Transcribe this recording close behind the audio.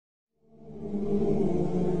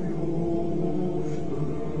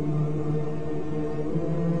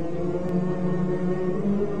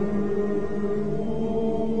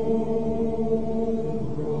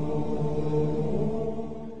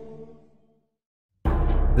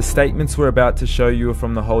The statements we're about to show you are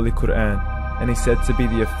from the Holy Quran, and is said to be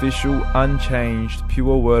the official, unchanged,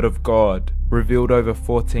 pure word of God, revealed over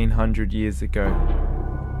 1400 years ago.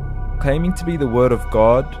 Claiming to be the word of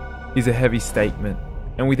God is a heavy statement,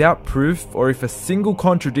 and without proof, or if a single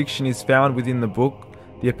contradiction is found within the book,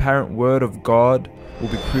 the apparent word of God will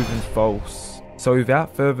be proven false. So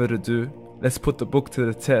without further ado, let's put the book to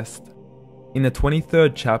the test. In the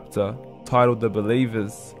 23rd chapter, titled The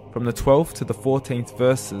Believers, from the 12th to the 14th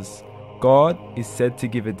verses, God is said to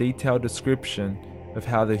give a detailed description of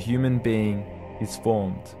how the human being is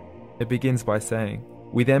formed. It begins by saying,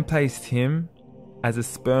 "We then placed him as a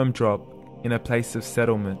sperm drop in a place of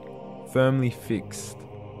settlement, firmly fixed.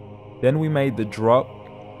 Then we made the drop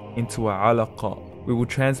into a alaqa." We will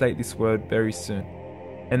translate this word very soon.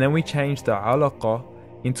 "And then we changed the alaqa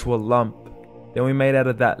into a lump. Then we made out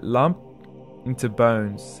of that lump into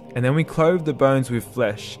bones. And then we clothed the bones with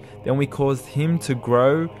flesh. Then we caused him to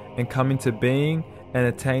grow and come into being and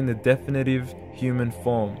attain the definitive human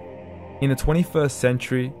form." In the 21st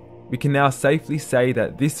century, we can now safely say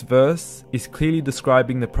that this verse is clearly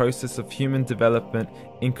describing the process of human development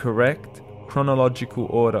in correct chronological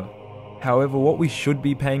order. However, what we should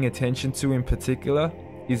be paying attention to in particular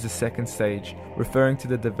is the second stage, referring to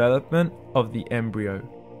the development of the embryo.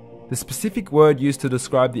 The specific word used to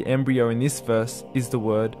describe the embryo in this verse is the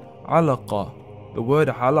word alaqa. The word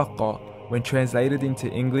alaqa, when translated into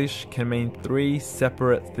English, can mean three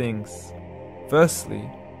separate things. Firstly,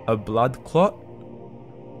 a blood clot,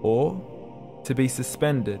 or to be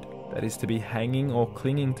suspended, that is to be hanging or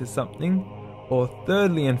clinging to something, or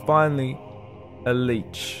thirdly and finally, a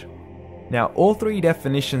leech. Now, all three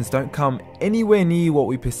definitions don't come anywhere near what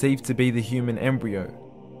we perceive to be the human embryo.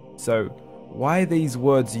 So, why are these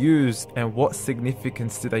words used, and what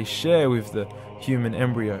significance do they share with the human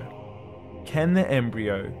embryo? Can the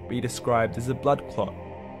embryo be described as a blood clot?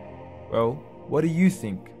 Well, what do you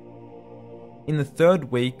think? In the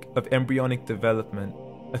 3rd week of embryonic development,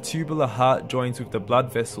 a tubular heart joins with the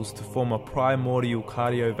blood vessels to form a primordial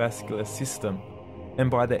cardiovascular system, and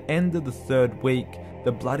by the end of the 3rd week,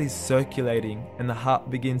 the blood is circulating and the heart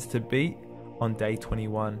begins to beat on day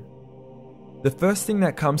 21. The first thing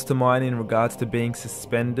that comes to mind in regards to being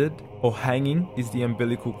suspended or hanging is the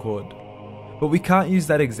umbilical cord. But we can't use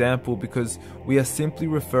that example because we are simply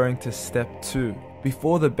referring to step 2,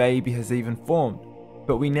 before the baby has even formed.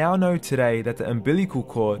 But we now know today that the umbilical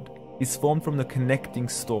cord is formed from the connecting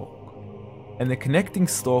stalk. And the connecting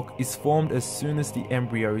stalk is formed as soon as the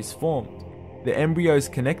embryo is formed. The embryo's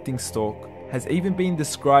connecting stalk has even been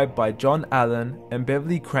described by John Allen and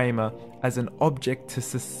Beverly Kramer as an object to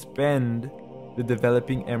suspend the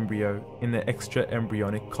developing embryo in the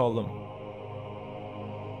extra-embryonic column.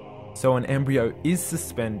 So an embryo is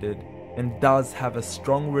suspended and does have a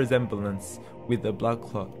strong resemblance with a blood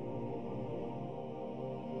clot.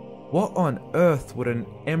 What on earth would an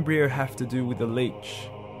embryo have to do with a leech?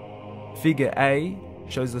 Figure A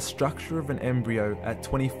shows the structure of an embryo at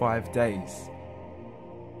 25 days.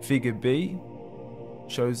 Figure B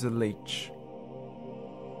shows a leech.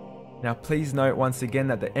 Now please note once again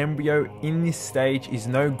that the embryo in this stage is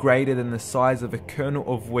no greater than the size of a kernel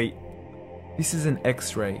of wheat. This is an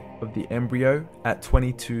X-ray of the embryo at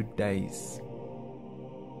 22 days.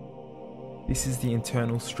 This is the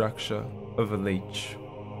internal structure of a leech.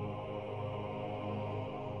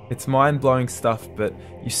 It's mind-blowing stuff, but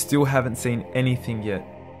you still haven't seen anything yet.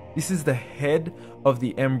 This is the head of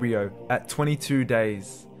the embryo at 22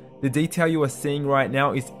 days. The detail you are seeing right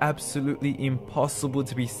now is absolutely impossible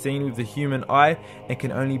to be seen with the human eye and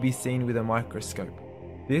can only be seen with a microscope.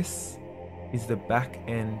 This is the back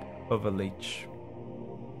end of a leech.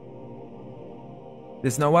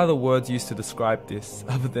 There's no other words used to describe this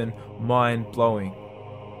other than mind-blowing.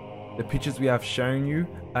 The pictures we have shown you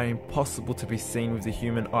are impossible to be seen with the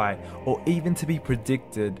human eye or even to be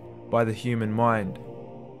predicted by the human mind.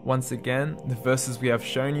 Once again, the verses we have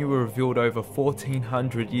shown you were revealed over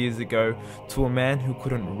 1400 years ago to a man who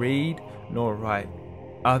couldn't read nor write.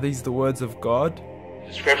 Are these the words of God?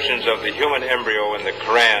 Descriptions of the human embryo in the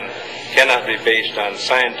Quran cannot be based on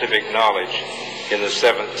scientific knowledge in the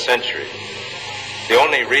 7th century. The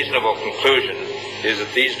only reasonable conclusion is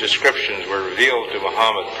that these descriptions were revealed to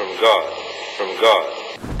Muhammad from God, from God,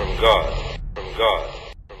 from God, from God,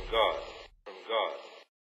 from God.